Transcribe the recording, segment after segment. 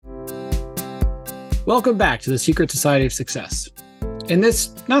Welcome back to the Secret Society of Success. In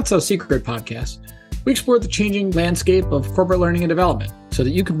this not-so-secret podcast, we explore the changing landscape of corporate learning and development so that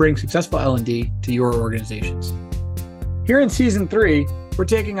you can bring successful L&D to your organizations. Here in Season 3, we're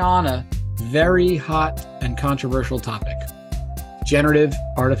taking on a very hot and controversial topic, generative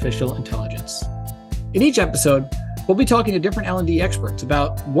artificial intelligence. In each episode, we'll be talking to different L&D experts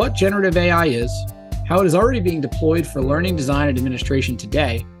about what generative AI is, how it is already being deployed for learning, design, and administration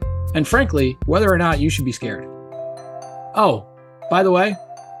today, and frankly, whether or not you should be scared. Oh, by the way,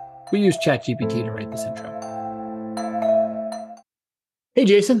 we use ChatGPT to write this intro. Hey,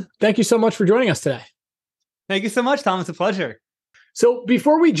 Jason, thank you so much for joining us today. Thank you so much, Tom. It's a pleasure. So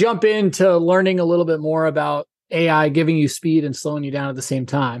before we jump into learning a little bit more about AI giving you speed and slowing you down at the same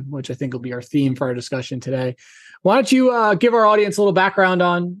time, which I think will be our theme for our discussion today, why don't you give our audience a little background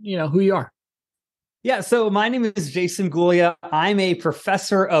on, who you are? Yeah, so my name is Jason Gulia. I'm a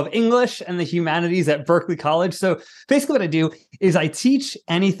professor of English and the humanities at Berkeley College. So basically what I do is I teach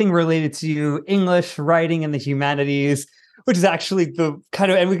anything related to English, writing, and the humanities, which is actually the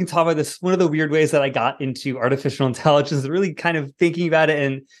kind of, and we can talk about this, one of the weird ways that I got into artificial intelligence, really kind of thinking about it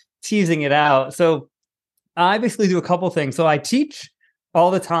and teasing it out. So I basically do a couple things. So I teach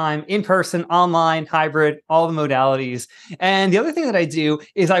all the time, in person, online, hybrid, all the modalities. And the other thing that I do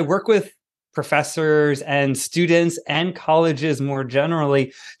is I work with professors and students and colleges more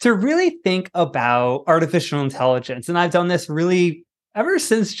generally to really think about artificial intelligence. And I've done this really ever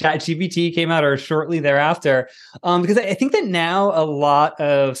since ChatGPT came out or shortly thereafter, because I think that now a lot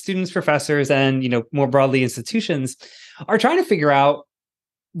of students, professors, and more broadly institutions are trying to figure out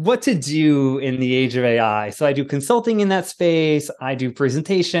what to do in the age of AI. So I do consulting in that space. I do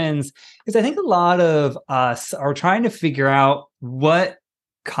presentations because I think a lot of us are trying to figure out what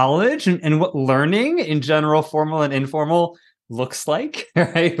college and what learning in general, formal and informal, looks like,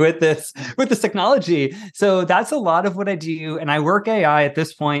 right? With this technology. So that's a lot of what I do. And I work AI at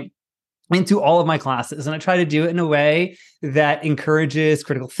this point into all of my classes. And I try to do it in a way that encourages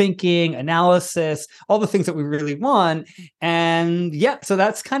critical thinking, analysis, all the things that we really want. And yeah, so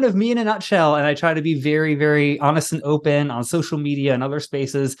that's kind of me in a nutshell. And I try to be very, very honest and open on social media and other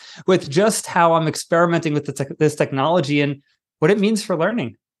spaces with just how I'm experimenting with this technology and what it means for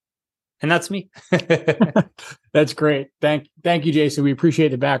learning. And that's me. That's great. Thank you, Jason. We appreciate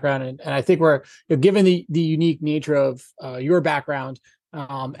the background. And I think we're, given the unique nature of your background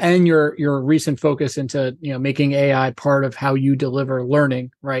and your recent focus into, making AI part of how you deliver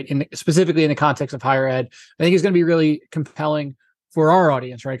learning, right? Specifically in the context of higher ed, I think it's going to be really compelling for our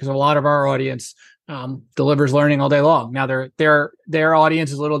audience, right? Because a lot of our audience delivers learning all day long. Now their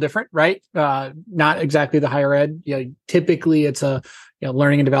audience is a little different, right? Not exactly the higher ed. Typically it's a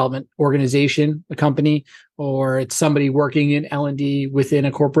learning and development organization, a company, or it's somebody working in L&D within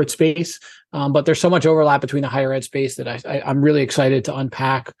a corporate space. But there's so much overlap between the higher ed space that I'm really excited to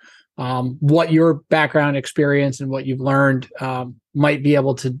unpack what your background experience and what you've learned might be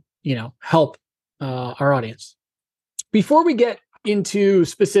able to help our audience. Before we get into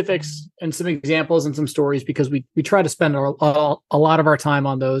specifics and some examples and some stories, because we try to spend a lot of our time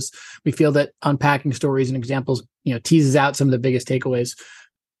on those. We feel that unpacking stories and examples, teases out some of the biggest takeaways.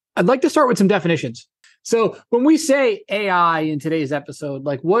 I'd like to start with some definitions. So when we say AI in today's episode,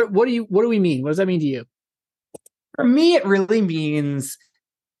 like what do we mean? What does that mean to you? For me, it really means,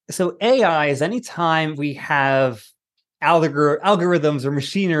 so AI is anytime we have algorithms or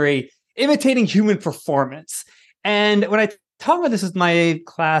machinery imitating human performance. And when I talk about this with my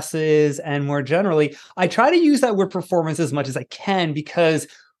classes and more generally, I try to use that word performance as much as I can because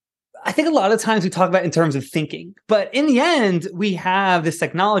I think a lot of times we talk about it in terms of thinking, but in the end, we have this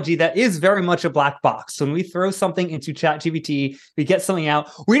technology that is very much a black box. So when we throw something into ChatGPT, we get something out,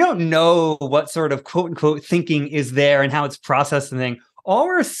 we don't know what sort of quote unquote thinking is there and how it's processing. All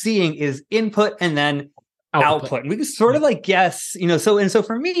we're seeing is input and then output. And we can sort of like guess, so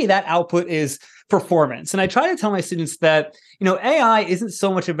for me, that output is performance. And I try to tell my students that, AI isn't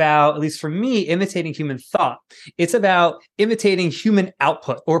so much about, at least for me, imitating human thought. It's about imitating human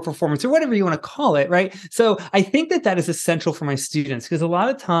output or performance or whatever you want to call it, right? So I think that is essential for my students because a lot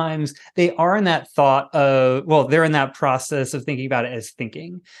of times they are in that thought of, they're in that process of thinking about it as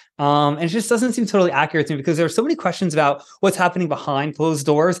thinking. And it just doesn't seem totally accurate to me because there are so many questions about what's happening behind closed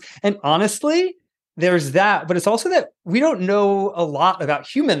doors. And honestly, there's that, but it's also that we don't know a lot about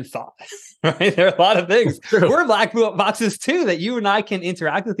human thought, right? There are a lot of things. We're black boxes too, that you and I can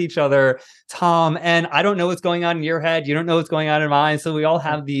interact with each other, Tom, and I don't know what's going on in your head. You don't know what's going on in mine. So we all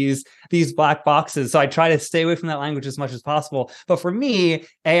have these black boxes. So I try to stay away from that language as much as possible. But for me,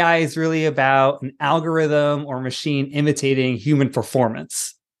 AI is really about an algorithm or machine imitating human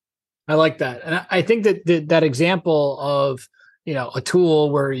performance. I like that. And I think that example of, a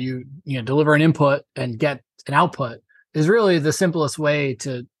tool where you deliver an input and get an output is really the simplest way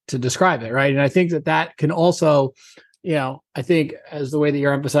to describe it, right? And I think that can also, I think as the way that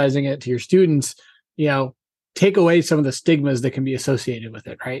you're emphasizing it to your students, take away some of the stigmas that can be associated with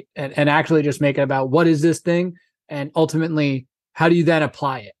it, right? And actually just make it about what is this thing, and ultimately how do you then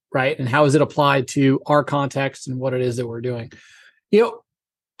apply it, right? And how is it applied to our context and what it is that we're doing?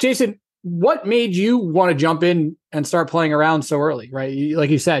 Jason, what made you want to jump in and start playing around so early, right? Like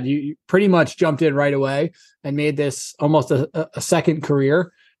you said, you pretty much jumped in right away and made this almost a second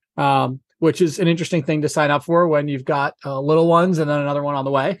career, which is an interesting thing to sign up for when you've got little ones and then another one on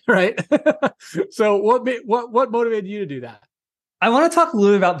the way, right? So what motivated you to do that? I want to talk a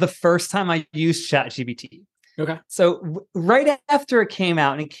little bit about the first time I used ChatGPT. Okay. So right after it came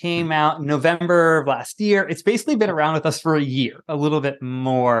out, and it came out in November of last year, it's basically been around with us for a year, a little bit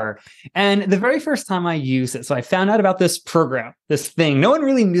more. And the very first time I used it, so I found out about this program, this thing. No one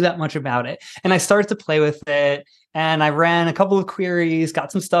really knew that much about it. And I started to play with it. And I ran a couple of queries,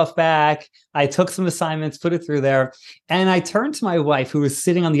 got some stuff back. I took some assignments, put it through there. And I turned to my wife, who was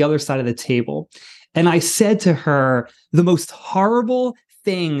sitting on the other side of the table. And I said to her, the most horrible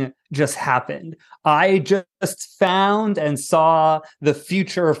thing just happened. I just found and saw the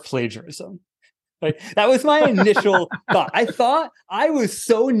future of plagiarism. Like, that was my initial thought. I thought I was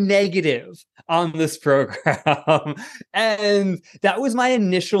so negative on this program. And that was my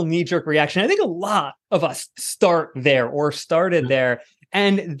initial knee-jerk reaction. I think a lot of us start there or started there.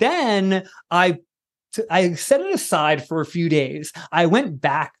 And then I set it aside for a few days. I went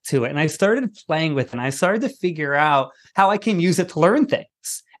back to it and I started playing with it. And I started to figure out how I can use it to learn things.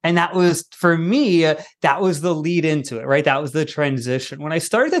 And that was, for me, that was the lead into it, right? That was the transition. When I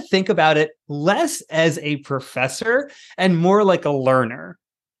started to think about it less as a professor and more like a learner,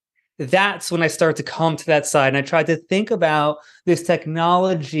 that's when I started to come to that side. And I tried to think about this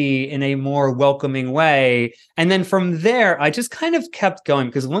technology in a more welcoming way. And then from there, I just kind of kept going,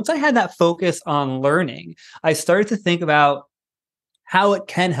 because once I had that focus on learning, I started to think about how it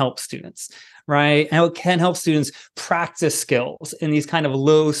can help students, right? How it can help students practice skills in these kind of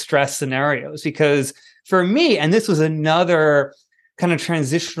low stress scenarios. Because for me, and this was another kind of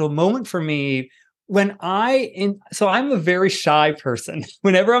transitional moment for me, so I'm a very shy person.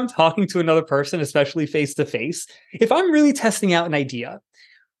 Whenever I'm talking to another person, especially face to face, if I'm really testing out an idea,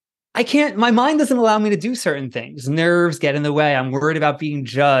 my mind doesn't allow me to do certain things. Nerves get in the way. I'm worried about being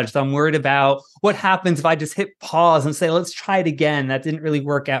judged. I'm worried about what happens if I just hit pause and say, let's try it again. That didn't really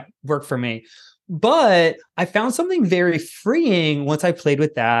work for me. But I found something very freeing once I played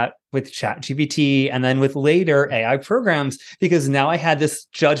with that, with ChatGPT, and then with later AI programs, because now I had this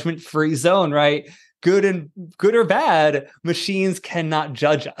judgment-free zone, right? Good or bad, machines cannot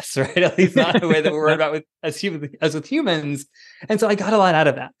judge us, right? At least not the way that we're worried about as with humans. And so I got a lot out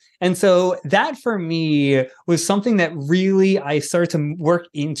of that. And so that for me was something that really I started to work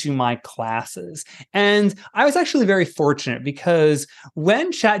into my classes. And I was actually very fortunate, because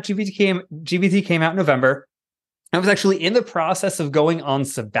when GPT came out in November, I was actually in the process of going on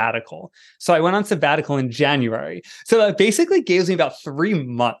sabbatical. So I went on sabbatical in January. So that basically gives me about 3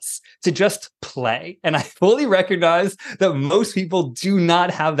 months to just play. And I fully recognize that most people do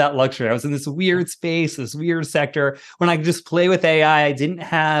not have that luxury. I was in this weird space, this weird sector, when I could just play with AI. I didn't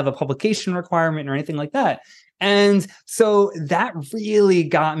have a publication requirement or anything like that. And so that really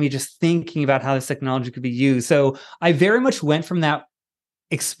got me just thinking about how this technology could be used. So I very much went from that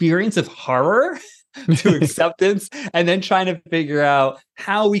experience of horror to acceptance, and then trying to figure out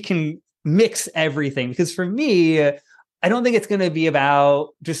how we can mix everything. Because for me, I don't think it's going to be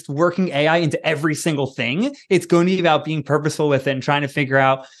about just working AI into every single thing. It's going to be about being purposeful with it and trying to figure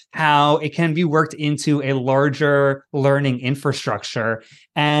out how it can be worked into a larger learning infrastructure.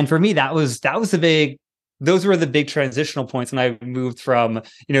 And for me, those were the big transitional points when I moved from,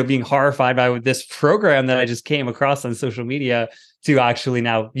 being horrified by this program that I just came across on social media to actually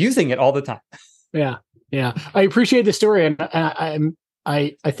now using it all the time. Yeah. I appreciate the story, and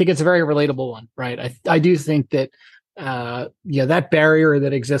I think it's a very relatable one, right? I do think that that barrier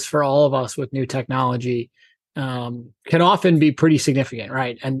that exists for all of us with new technology can often be pretty significant,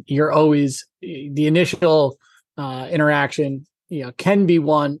 right? And you're always the initial interaction, can be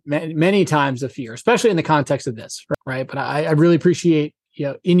one many times of fear, especially in the context of this, right? But I really appreciate,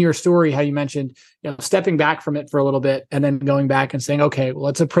 in your story, how you mentioned, stepping back from it for a little bit and then going back and saying, okay, well,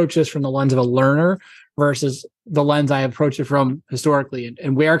 let's approach this from the lens of a learner versus the lens I approach it from historically.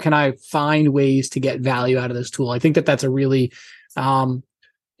 And where can I find ways to get value out of this tool? I think that's a really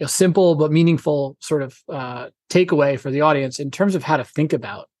simple but meaningful sort of takeaway for the audience in terms of how to think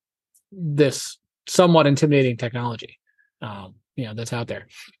about this somewhat intimidating technology, that's out there.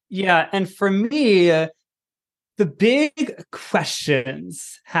 Yeah. And for me, the big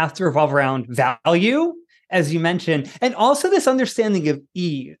questions have to revolve around value, as you mentioned, and also this understanding of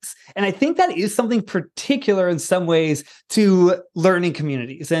ease. And I think that is something particular in some ways to learning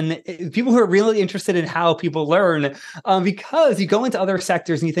communities and people who are really interested in how people learn, because you go into other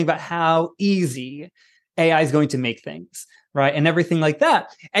sectors and you think about how easy AI is going to make things, right? And everything like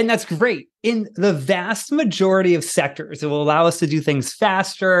that. And that's great. In the vast majority of sectors, it will allow us to do things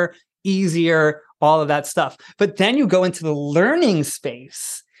faster, easier, all of that stuff. But then you go into the learning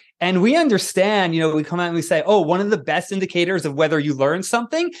space and we understand, we come out and we say, oh, one of the best indicators of whether you learn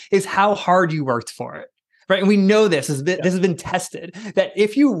something is how hard you worked for it. Right. And we know this has been tested, that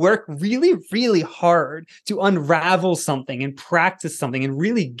if you work really, really hard to unravel something and practice something and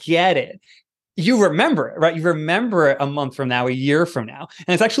really get it, you remember it, right? You remember it a month from now, a year from now.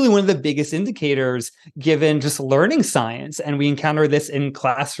 And it's actually one of the biggest indicators given just learning science. And we encounter this in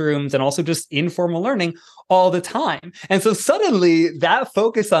classrooms and also just informal learning all the time. And so suddenly that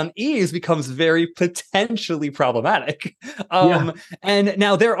focus on ease becomes very potentially problematic. And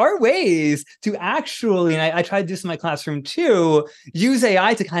now there are ways to actually, and I tried to do this in my classroom too, use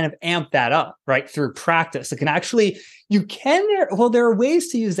AI to kind of amp that up, right? Through practice. It can actually, there are ways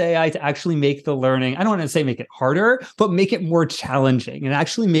to use AI to actually make the learning, I don't want to say make it harder, but make it more challenging. It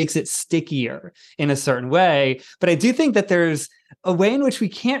actually makes it stickier in a certain way. But I do think that there's a way in which we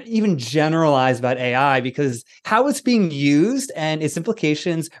can't even generalize about AI because how it's being used and its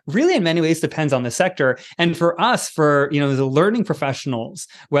implications really in many ways depends on the sector. And for us, for the learning professionals,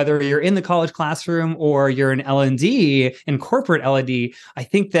 whether you're in the college classroom or you're in L&D, in corporate L&D, I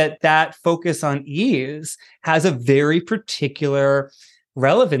think that focus on ease has a very particular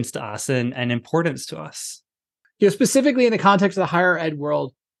relevance to us and importance to us. Specifically in the context of the higher ed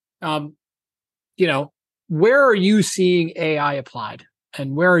world, where are you seeing AI applied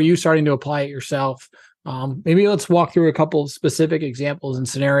and where are you starting to apply it yourself? Maybe let's walk through a couple of specific examples and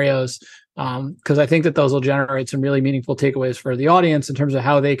scenarios, because I think that those will generate some really meaningful takeaways for the audience in terms of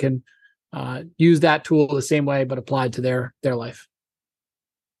how they can use that tool the same way, but applied to their life.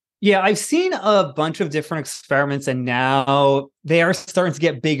 Yeah, I've seen a bunch of different experiments and now they are starting to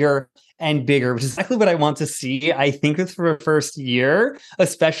get bigger and bigger, which is exactly what I want to see. I think for the first year,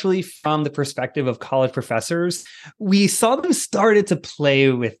 especially from the perspective of college professors, we saw them started to play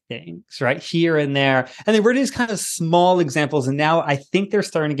with things, right? Here and there. And they were these kind of small examples. And now I think they're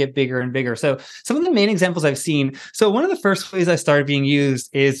starting to get bigger and bigger. So some of the main examples I've seen. So one of the first ways I started being used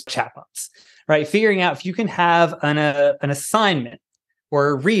is chatbots, right? Figuring out if you can have an assignment or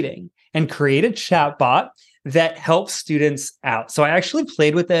a reading and create a chatbot that helps students out. So I actually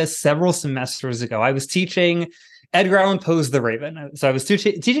played with this several semesters ago. I was teaching Edgar Allan Poe's The Raven. So I was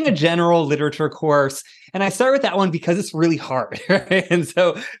teaching a general literature course, and I started with that one because it's really hard, right? And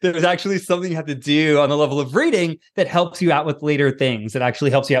so there's actually something you have to do on the level of reading that helps you out with later things. It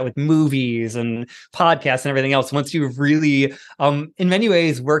actually helps you out with movies and podcasts and everything else. Once you really, in many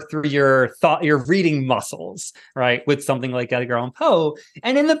ways, work through your reading muscles, right? With something like Edgar Allan Poe.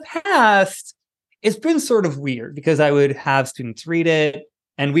 And in the past, it's been sort of weird because I would have students read it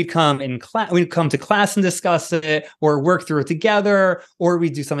and we'd come to class and discuss it or work through it together, or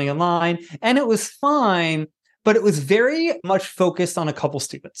we'd do something online. And it was fine, but it was very much focused on a couple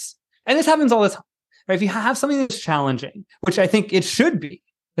students. And this happens all the time, right? If you have something that's challenging, which I think it should be,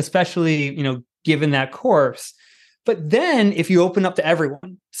 especially, given that course. But then if you open up to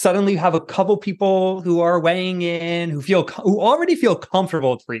everyone, suddenly you have a couple people who are weighing in, who already feel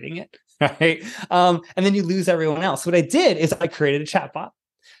comfortable with reading it, right? And then you lose everyone else. What I did is I created a chatbot.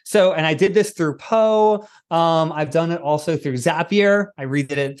 So, and I did this through Poe. I've done it also through Zapier. I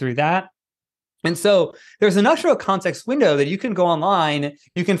redid it through that. And so there's enough of a context window that you can go online,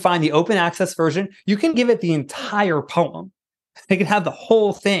 you can find the open access version, you can give it the entire poem. It can have the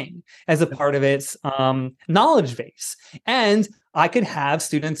whole thing as a part of its knowledge base. And I could have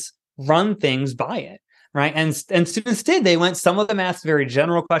students run things by it, right? And students did. Some of them asked very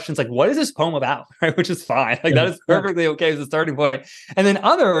general questions like, what is this poem about? Right? Which is fine. That is perfectly okay as a starting point. And then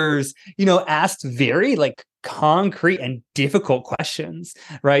others, asked very concrete and difficult questions,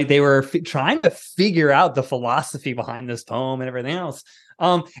 right? They were trying to figure out the philosophy behind this poem and everything else.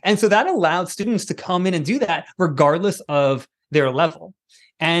 And so that allowed students to come in and do that regardless of their level.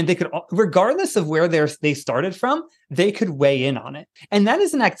 And they could, regardless of where they started from, they could weigh in on it. And that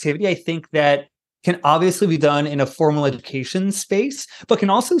is an activity I think that can obviously be done in a formal education space, but can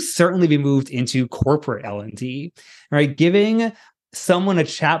also certainly be moved into corporate L&D, right? Giving someone a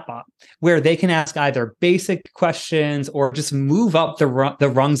chatbot where they can ask either basic questions or just move up the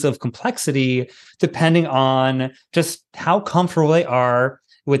rungs of complexity depending on just how comfortable they are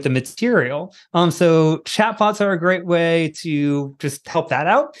with the material. So chatbots are a great way to just help that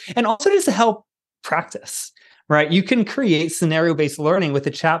out, and also just to help practice. Right, you can create scenario-based learning with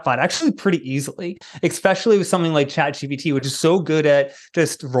a chatbot actually pretty easily, especially with something like ChatGPT, which is so good at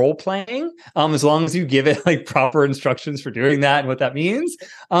just role playing. As long as you give it like proper instructions for doing that and what that means,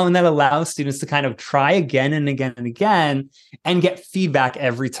 and that allows students to kind of try again and again and again, and get feedback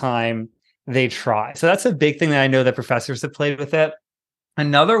every time they try. So that's a big thing that I know that professors have played with it.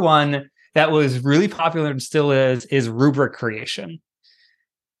 Another one that was really popular and still is rubric creation.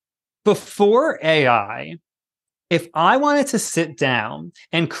 Before AI, if I wanted to sit down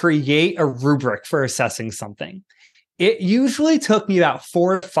and create a rubric for assessing something, it usually took me about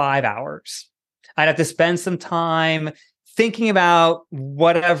 4 to 5 hours. I'd have to spend some time thinking about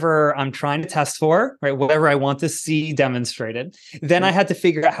whatever I'm trying to test for, right? Whatever I want to see demonstrated. Then I had to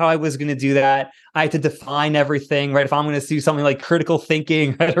figure out how I was going to do that. I had to define everything, right? If I'm going to do something like critical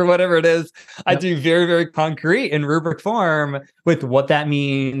thinking, right, or whatever it is, I do very, very concrete in rubric form with what that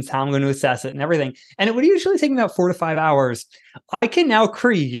means, how I'm going to assess it and everything. And it would usually take me about 4 to 5 hours. I can now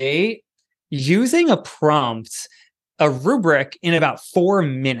create, using a prompt, a rubric in about 4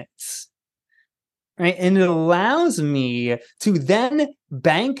 minutes. Right? And it allows me to then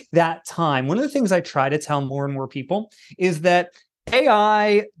bank that time. One of the things I try to tell more and more people is that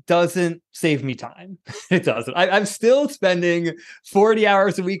AI doesn't save me time. It doesn't. I'm still spending 40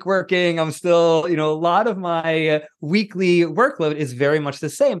 hours a week working. I'm still, a lot of my weekly workload is very much the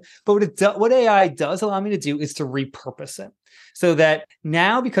same. But what AI does allow me to do is to repurpose it. So that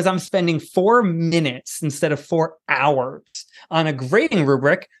now, because I'm spending 4 minutes instead of 4 hours on a grading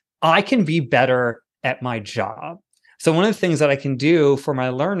rubric, I can be better at my job. So one of the things that I can do for my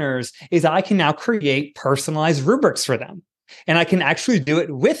learners is I can now create personalized rubrics for them. And I can actually do it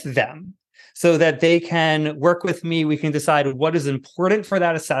with them so that they can work with me. We can decide what is important for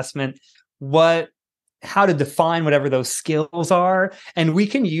that assessment, how to define whatever those skills are. And we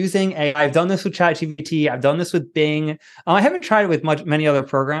can using AI. I've done this with ChatGPT. I've done this with Bing. I haven't tried it with many other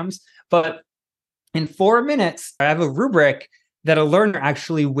programs, but in 4 minutes, I have a rubric that a learner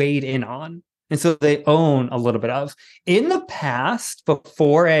actually weighed in on. And so they own a little bit of. In the past,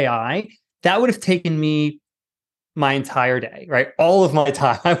 before AI, that would have taken me my entire day, right? All of my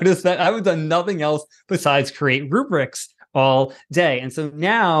time. I would have done nothing else besides create rubrics all day. And so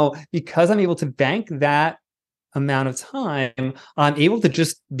now, because I'm able to bank that amount of time, I'm able to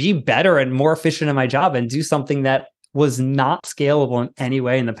just be better and more efficient in my job and do something that was not scalable in any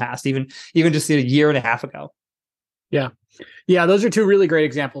way in the past, even just a year and a half ago. Yeah, those are two really great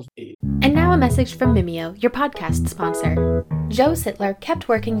examples. And now a message from Mimeo, your podcast sponsor. Joe Sittler kept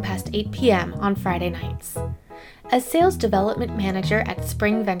working past 8 p.m. on Friday nights. As sales development manager at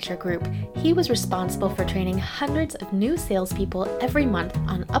Spring Venture Group, he was responsible for training hundreds of new salespeople every month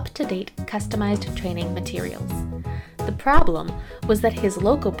on up-to-date customized training materials. The problem was that his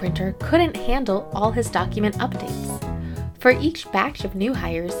local printer couldn't handle all his document updates. For each batch of new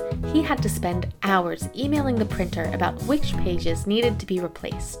hires, he had to spend hours emailing the printer about which pages needed to be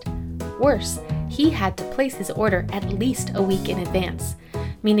replaced. Worse, he had to place his order at least a week in advance,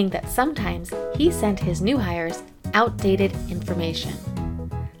 meaning that sometimes he sent his new hires outdated information.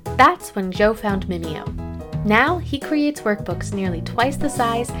 That's when Joe found Mimeo. Now he creates workbooks nearly twice the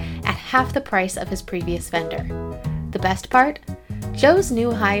size at half the price of his previous vendor. The best part? Joe's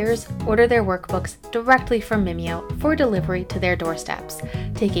new hires order their workbooks directly from Mimeo for delivery to their doorsteps,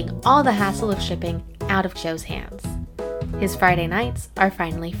 taking all the hassle of shipping out of Joe's hands. His Friday nights are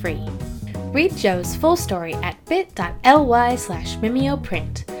finally free. Read Joe's full story at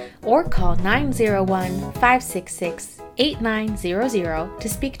bit.ly/MimeoPrint or call 901-566-8900 to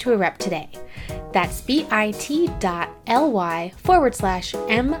speak to a rep today. That's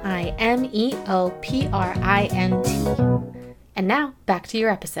bit.ly/MIMEOPRINT. And now, back to your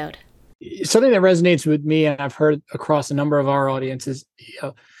episode. Something that resonates with me, and I've heard across a number of our audiences,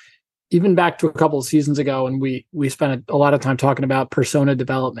 even back to a couple of seasons ago, and we spent a lot of time talking about persona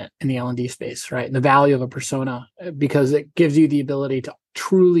development in the L&D space, right? And the value of a persona, because it gives you the ability to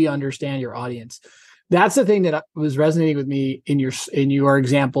truly understand your audience. That's the thing that was resonating with me in your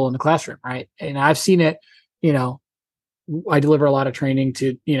example in the classroom, right? And I've seen it, I deliver a lot of training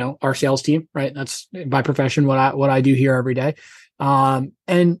to, our sales team, right? That's by profession what I do here every day.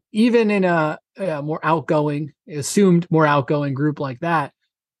 And even in a assumed more outgoing group like that,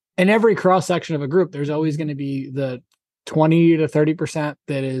 in every cross section of a group, there's always going to be the 20 to 30%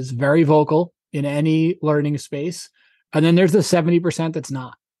 that is very vocal in any learning space, And then there's the 70% that's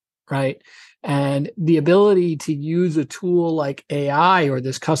not, right? And the ability to use a tool like AI or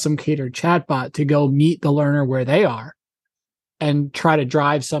this custom catered chatbot to go meet the learner where they are and try to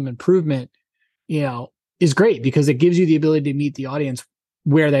drive some improvement, is great because it gives you the ability to meet the audience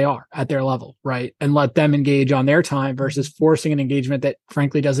where they are at their level, right? And let them engage on their time versus forcing an engagement that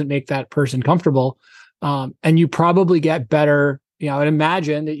frankly doesn't make that person comfortable. And you probably get better, I would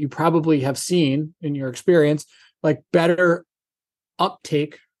imagine that you probably have seen in your experience, like better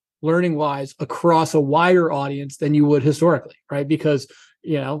uptake learning wise across a wider audience than you would historically, right? Because,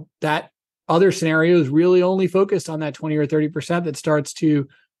 that other scenario is really only focused on that 20 or 30% that starts to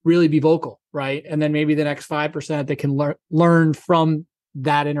really be vocal, right? And then maybe the next 5% that can learn from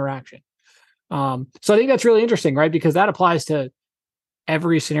that interaction. So I think that's really interesting, right? Because that applies to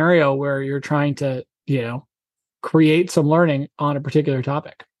every scenario where you're trying to, create some learning on a particular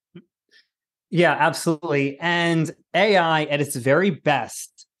topic. Yeah, absolutely. And AI at its very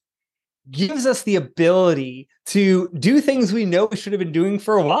best gives us the ability to do things we know we should have been doing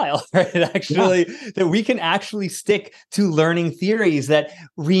for a while, right? That we can actually stick to learning theories that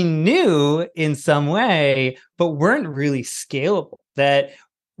we knew in some way, but weren't really scalable. That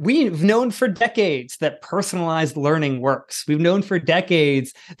we've known for decades that personalized learning works. We've known for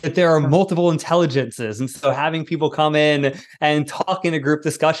decades that there are multiple intelligences. And so having people come in and talk in a group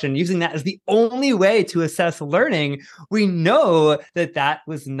discussion, using that as the only way to assess learning, we know that that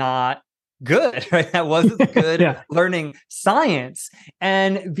was not good, right? That wasn't good learning science.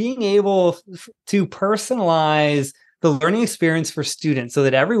 And being able to personalize the learning experience for students so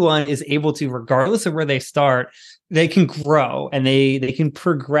that everyone is able to, regardless of where they start, they can grow and they can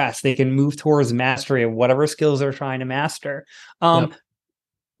progress. They can move towards mastery of whatever skills they're trying to master.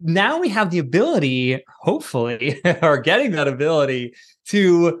 Now we have the ability, hopefully, or getting that ability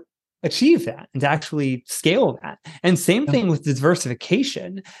to achieve that and to actually scale that. And same thing with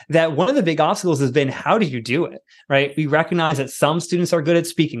diversification, that one of the big obstacles has been, how do you do it, right? We recognize that some students are good at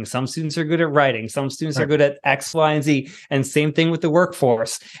speaking, some students are good at writing, some students are good at X, Y, and Z, and same thing with the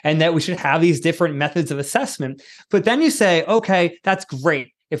workforce, and that we should have these different methods of assessment. But then you say, okay, that's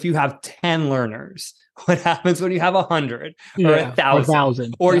great if you have 10 learners. What happens when you have 100 or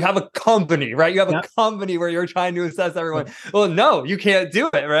 1,000 or you have a company, right? You have a company where you're trying to assess everyone. Well, no, you can't do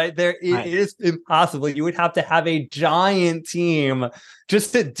it, right? It is impossible. You would have to have a giant team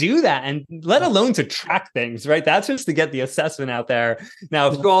just to do that, and let alone to track things, right? That's just to get the assessment out there.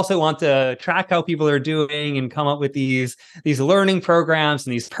 Now, if you also want to track how people are doing and come up with these learning programs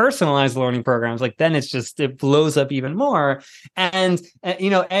and these personalized learning programs, like then it blows up even more. And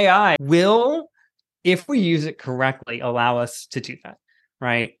AI will, if we use it correctly, allow us to do that,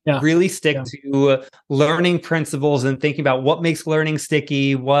 right? Really stick to learning principles and thinking about what makes learning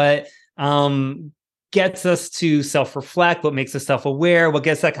sticky, what gets us to self-reflect, what makes us self-aware, what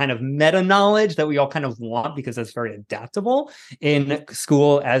gets that kind of meta knowledge that we all kind of want, because that's very adaptable in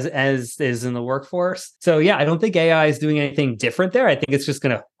school as is in the workforce. So I don't think AI is doing anything different there. I think it's just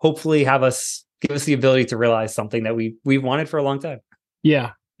going to hopefully give us the ability to realize something that we wanted for a long time.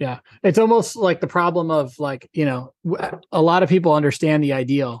 Yeah. It's almost like the problem of a lot of people understand the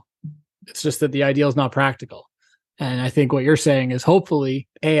ideal. It's just that the ideal is not practical. And I think what you're saying is hopefully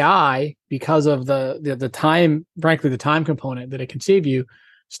AI, because of the time, frankly, the time component that it can save you,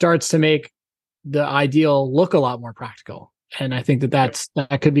 starts to make the ideal look a lot more practical. And I think that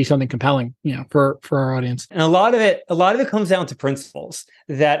could be something compelling, for our audience. And a lot of it comes down to principles,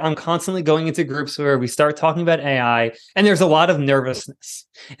 that I'm constantly going into groups where we start talking about AI and there's a lot of nervousness.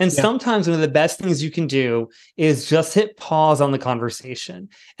 And sometimes one of the best things you can do is just hit pause on the conversation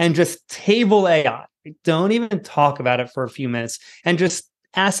and just table AI. Don't even talk about it for a few minutes and just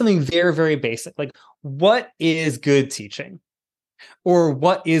ask something very, very basic. Like, what is good teaching? Or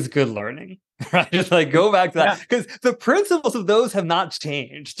what is good learning? Right, just like go back to that, because the principles of those have not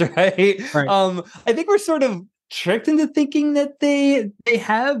changed, right? I think we're sort of tricked into thinking that they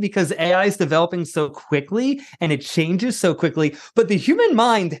have, because AI is developing so quickly and it changes so quickly, but the human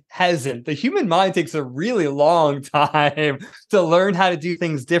mind hasn't. The human mind takes a really long time to learn how to do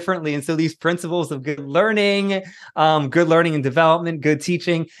things differently. And so these principles of good learning and development, good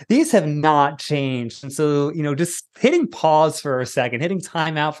teaching, these have not changed. And so, just hitting pause for a second, hitting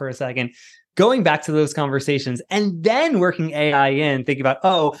time out for a second, going back to those conversations, and then working AI in, thinking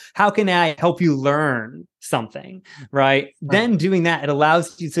about, how can AI help you learn something, right? Then doing that, it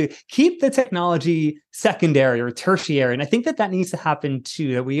allows you to keep the technology secondary or tertiary. And I think that needs to happen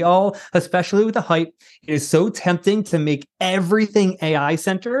too, that we all, especially with the hype, it is so tempting to make everything AI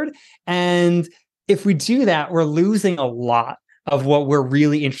centered. And if we do that, we're losing a lot of what we're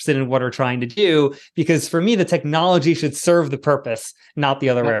really interested in, what we're trying to do. Because for me, the technology should serve the purpose, not the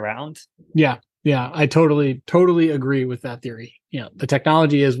other way around. Yeah. Yeah. I totally agree with that theory. The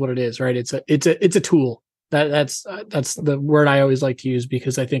technology is what it is, right? It's a tool. That's the word I always like to use,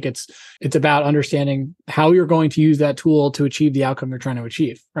 because I think it's about understanding how you're going to use that tool to achieve the outcome you're trying to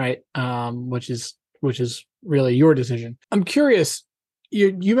achieve, right? Which is really your decision. I'm curious.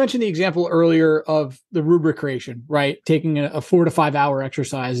 You mentioned the example earlier of the rubric creation, right? Taking a 4 to 5 hour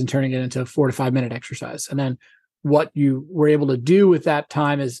exercise and turning it into a 4 to 5 minute exercise, and then what you were able to do with that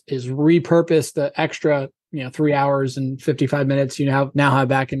time is repurpose the extra 3 hours and 55 minutes you now have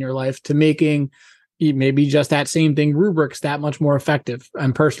back in your life to making maybe just that same thing, rubrics, that much more effective,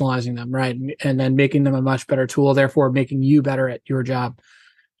 and personalizing them, right? And then making them a much better tool, therefore making you better at your job.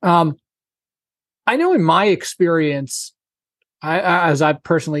 I know in my experience, as I've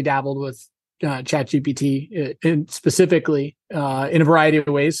personally dabbled with ChatGPT specifically in a variety of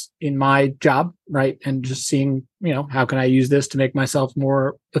ways in my job, right? And just seeing, how can I use this to make myself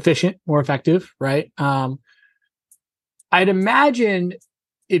more efficient, more effective, right? I'd imagine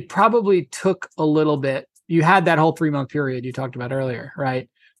it probably took a little bit. You had that whole 3-month period you talked about earlier, right?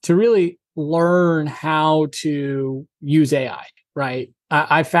 To really learn how to use AI, right?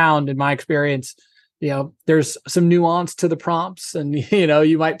 I found in my experience, there's some nuance to the prompts, and,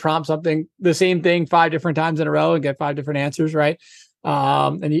 you might prompt something, the same thing 5 different times in a row and get 5 different answers, right?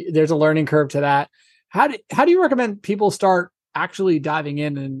 There's a learning curve to that. How do you recommend people start actually diving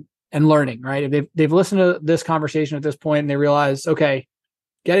in and learning, right? If they've listened to this conversation at this point and they realize, okay,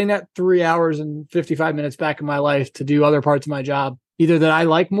 getting that 3 hours and 55 minutes back in my life to do other parts of my job, either that I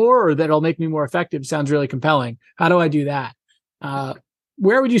like more or that'll make me more effective, sounds really compelling. How do I do that?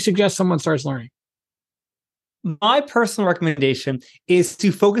 Where would you suggest someone starts learning? My personal recommendation is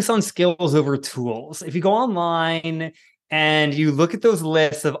to focus on skills over tools. If you go online and you look at those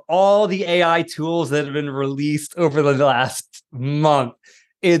lists of all the AI tools that have been released over the last month,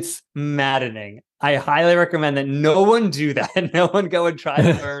 it's maddening. I highly recommend that no one do that. No one go and try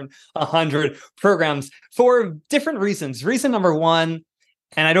to learn 100 programs for different reasons. Reason number one,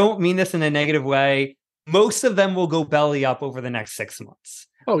 and I don't mean this in a negative way, most of them will go belly up over the next 6 months.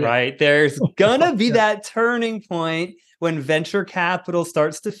 Oh, yeah. Right? There's gonna be that turning point when venture capital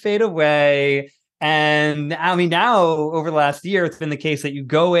starts to fade away. And I mean, now over the last year, it's been the case that you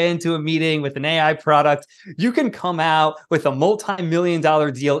go into a meeting with an AI product, you can come out with a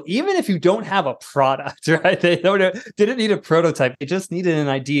multi-million-dollar deal, even if you don't have a product, right? They didn't need a prototype. They just needed an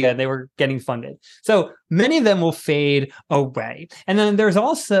idea, and they were getting funded. So many of them will fade away. And then there's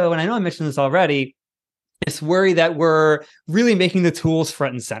also, and I know I mentioned this already, this worry that we're really making the tools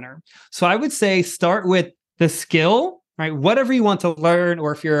front and center. So I would say start with the skill, right? Whatever you want to learn,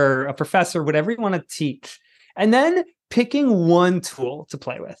 or if you're a professor, whatever you want to teach, and then picking one tool to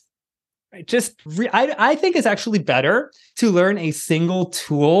play with. Right? I think it's actually better to learn a single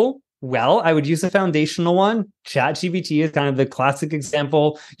tool well. I would use a foundational one. ChatGPT is kind of the classic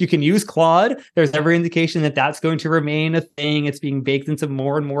example. You can use Claude. There's every indication that that's going to remain a thing. It's being baked into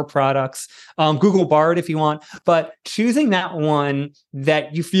more and more products. Google Bard if you want, but choosing that one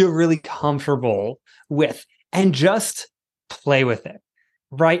that you feel really comfortable with and just play with it,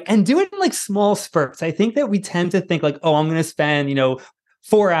 right? And do it in like small spurts. I think that we tend to think like, oh, I'm going to spend,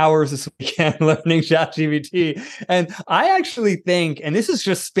 4 hours this weekend learning ChatGPT. And I actually think, and this is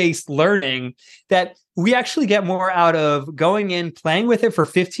just spaced learning, that we actually get more out of going in, playing with it for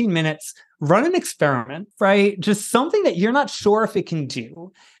 15 minutes, run an experiment, right? Just something that you're not sure if it can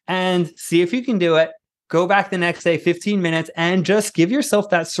do, and see if you can do it. Go back the next day, 15 minutes, and just give yourself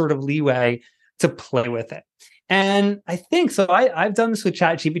that sort of leeway to play with it. And I think, so I've done this with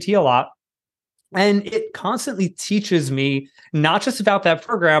ChatGPT a lot, and it constantly teaches me not just about that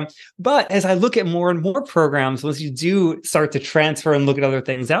program, but as I look at more and more programs, once you do start to transfer and look at other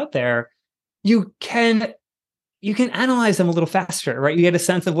things out there, you can analyze them a little faster, right? You get a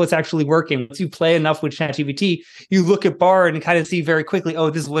sense of what's actually working. Once you play enough with ChatGPT, you look at Bard and kind of see very quickly, oh,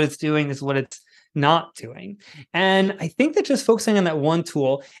 this is what it's doing, this is what it's not doing. And I think that just focusing on that one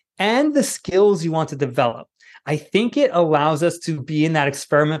tool and the skills you want to develop, I think it allows us to be in that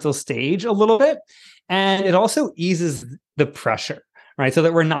experimental stage a little bit. And it also eases the pressure, right? So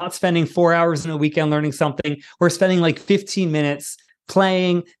that we're not spending 4 hours in a weekend learning something. We're spending like 15 minutes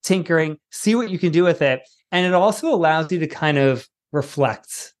playing, tinkering, see what you can do with it. And it also allows you to kind of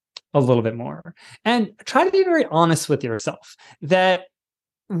reflect a little bit more and try to be very honest with yourself that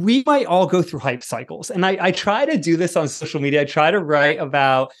we might all go through hype cycles. And I try to do this on social media. I try to write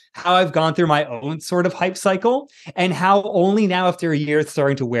about how I've gone through my own sort of hype cycle and how only now after a year it's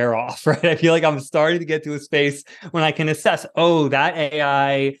starting to wear off, right? I feel like I'm starting to get to a space when I can assess, oh, that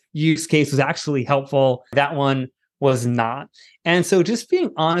AI use case was actually helpful. That one was not. And so just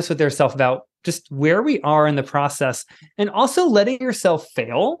being honest with yourself about just where we are in the process and also letting yourself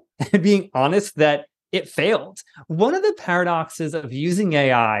fail and being honest that it failed. One of the paradoxes of using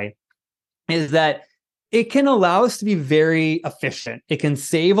AI is that it can allow us to be very efficient. It can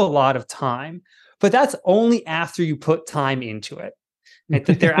save a lot of time, but that's only after you put time into it. Right?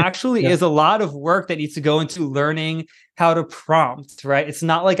 That there actually is a lot of work that needs to go into learning how to prompt, right? It's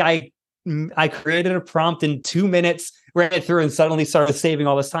not like I created a prompt in 2 minutes, ran it through and suddenly started saving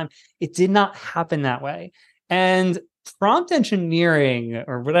all this time. It did not happen that way. And prompt engineering,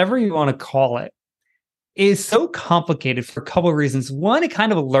 or whatever you want to call it, is so complicated for a couple of reasons. One, it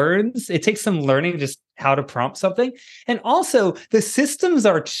kind of it takes some learning just how to prompt something. And also the systems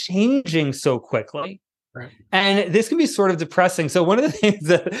are changing so quickly. Right. And this can be sort of depressing. So one of the things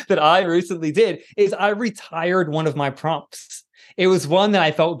that I recently did is I retired one of my prompts. It was one that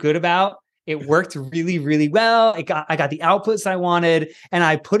I felt good about. It worked really, really well. I got the outputs I wanted, and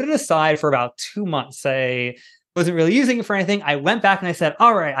I put it aside for about 2 months. I wasn't really using it for anything. I went back and I said,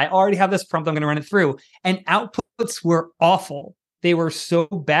 all right, I already have this prompt. I'm going to run it through. And outputs were awful. They were so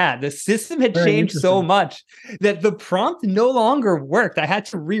bad. The system had changed so much that the prompt no longer worked. I had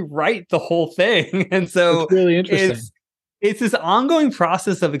to rewrite the whole thing. And so it's really interesting. It's this ongoing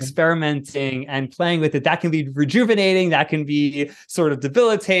process of experimenting and playing with it. That can be rejuvenating. That can be sort of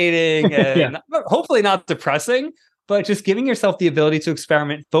debilitating and hopefully not depressing. But just giving yourself the ability to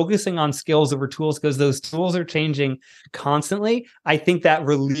experiment, focusing on skills over tools, because those tools are changing constantly. I think that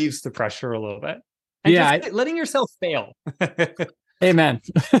relieves the pressure a little bit. And just letting yourself fail. Amen.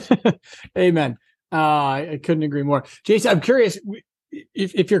 Amen. I couldn't agree more. Jason, I'm curious,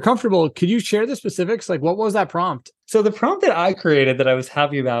 if you're comfortable, could you share the specifics? Like, what was that prompt? So the prompt that I created that I was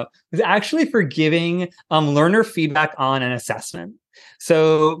happy about was actually for giving learner feedback on an assessment.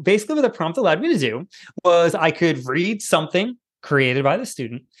 So basically what the prompt allowed me to do was I could read something created by the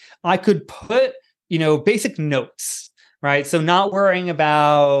student. I could put, basic notes, right? So not worrying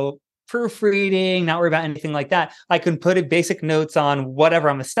about proofreading, not worry about anything like that. I can put basic notes on whatever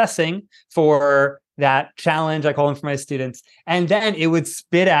I'm assessing for that challenge I call them for my students. And then it would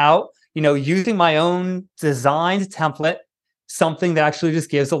spit out, using my own designed template, something that actually just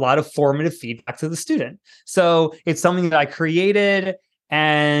gives a lot of formative feedback to the student. So it's something that I created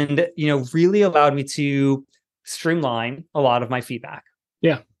and, really allowed me to streamline a lot of my feedback.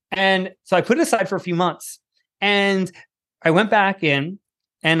 Yeah. And so I put it aside for a few months and I went back in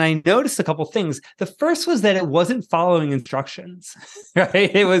and I noticed a couple things. The first was that it wasn't following instructions,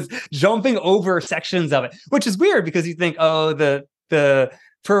 right? It was jumping over sections of it, which is weird because you think, oh, the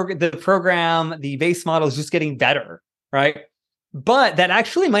program, the base model is just getting better, right? But that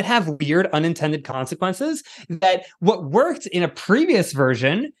actually might have weird unintended consequences, that what worked in a previous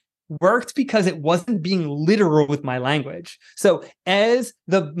version worked because it wasn't being literal with my language. So as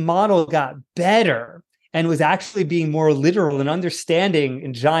the model got better and was actually being more literal and understanding,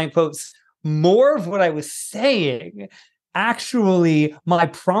 in giant quotes, more of what I was saying, actually, my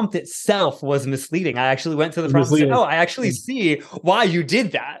prompt itself was misleading. I actually went to the prompt and said, oh, I actually see why you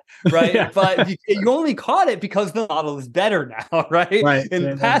did that, right? Yeah. But you only caught it because the model is better now, right? In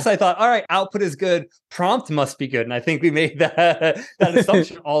the past, I thought, all right, output is good, prompt must be good. And I think we made that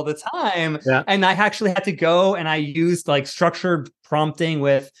assumption all the time. Yeah. And I actually had to go and I used like structured prompting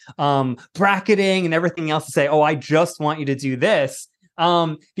with bracketing and everything else to say, oh, I just want you to do this.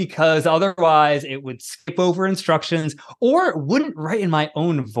 Because otherwise it would skip over instructions or it wouldn't write in my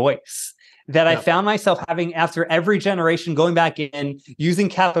own voice. That I found myself having, after every generation, going back in, using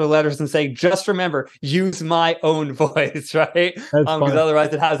capital letters and saying, just remember, use my own voice, right? Because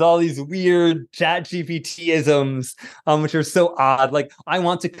otherwise it has all these weird ChatGPT-isms, which are so odd. Like, I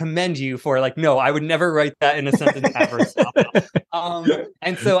want to commend you for, like, no, I would never write that in a sentence ever.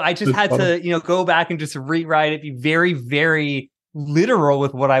 And so I just had to, go back and just rewrite it, be very, very literal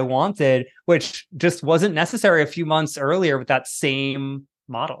with what I wanted, which just wasn't necessary a few months earlier with that same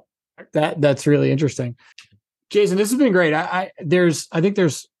model. That's really interesting. Jason, this has been great.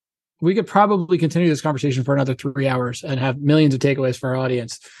 We could probably continue this conversation for another 3 hours and have millions of takeaways for our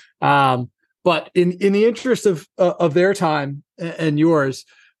audience. But in the interest of their time and yours,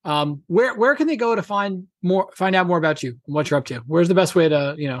 where can they go to find out more about you and what you're up to? Where's the best way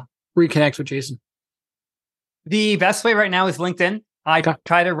to, reconnect with Jason? The best way right now is LinkedIn. I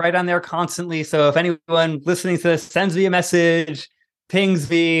try to write on there constantly. So if anyone listening to this sends me a message, pings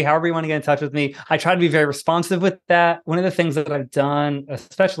me, however you want to get in touch with me. I try to be very responsive with that. One of the things that I've done,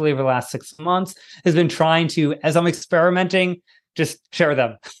 especially over the last 6 months, has been trying to, as I'm experimenting, just share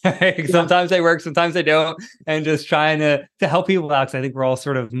them. Sometimes they work, sometimes they don't, and just trying to help people out, because I think we're all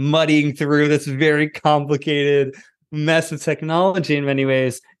sort of muddying through this very complicated mess of technology in many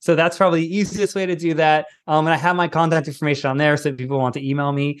ways. So that's probably the easiest way to do that. And I have my contact information on there, so if people want to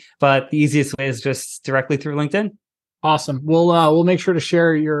email me, but the easiest way is just directly through LinkedIn. Awesome. We'll make sure to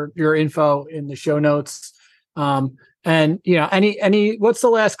share your info in the show notes. And any what's the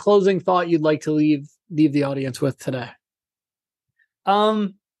last closing thought you'd like to leave the audience with today?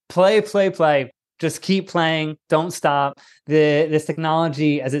 Play. Just keep playing. Don't stop. This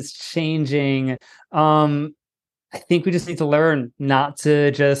technology, as it's changing, I think we just need to learn not to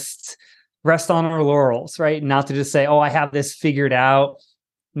just rest on our laurels, right? Not to just say, oh, I have this figured out.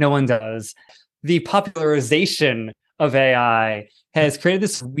 No one does. The popularization of AI has created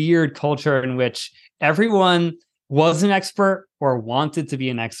this weird culture in which everyone was an expert or wanted to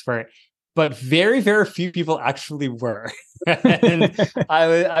be an expert, but very, very few people actually were. And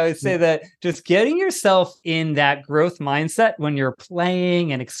I would say that just getting yourself in that growth mindset when you're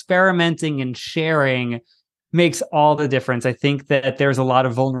playing and experimenting and sharing makes all the difference. I think that there's a lot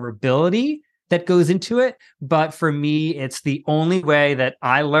of vulnerability that goes into it, but for me, it's the only way that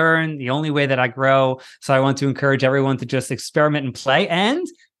I learn, the only way that I grow. So I want to encourage everyone to just experiment and play, and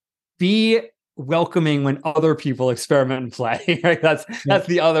be welcoming when other people experiment and play. Right? That's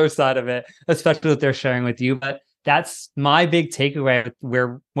the other side of it, especially if they're sharing with you. But that's my big takeaway,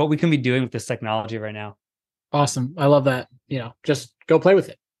 where what we can be doing with this technology right now. Awesome. I love that. Just go play with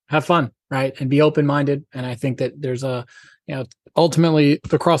it, have fun, right? And be open-minded. And I think that there's ultimately,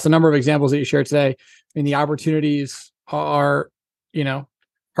 across the number of examples that you shared today, the opportunities are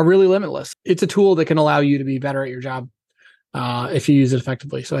really limitless. It's a tool that can allow you to be better at your job if you use it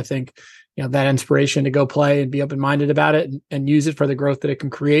effectively. So I think that inspiration to go play and be open-minded about it and use it for the growth that it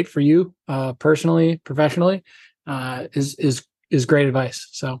can create for you personally, professionally, is great advice.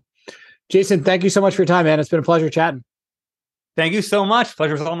 So, Jason, thank you so much for your time, man. It's been a pleasure chatting. Thank you so much.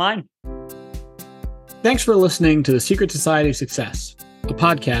 Pleasure was all mine. Thanks for listening to The Secret Society of Success, a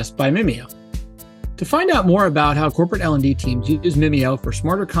podcast by Mimeo. To find out more about how corporate L&D teams use Mimeo for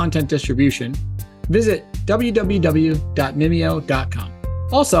smarter content distribution, visit www.mimeo.com.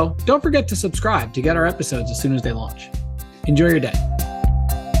 Also, don't forget to subscribe to get our episodes as soon as they launch. Enjoy your day.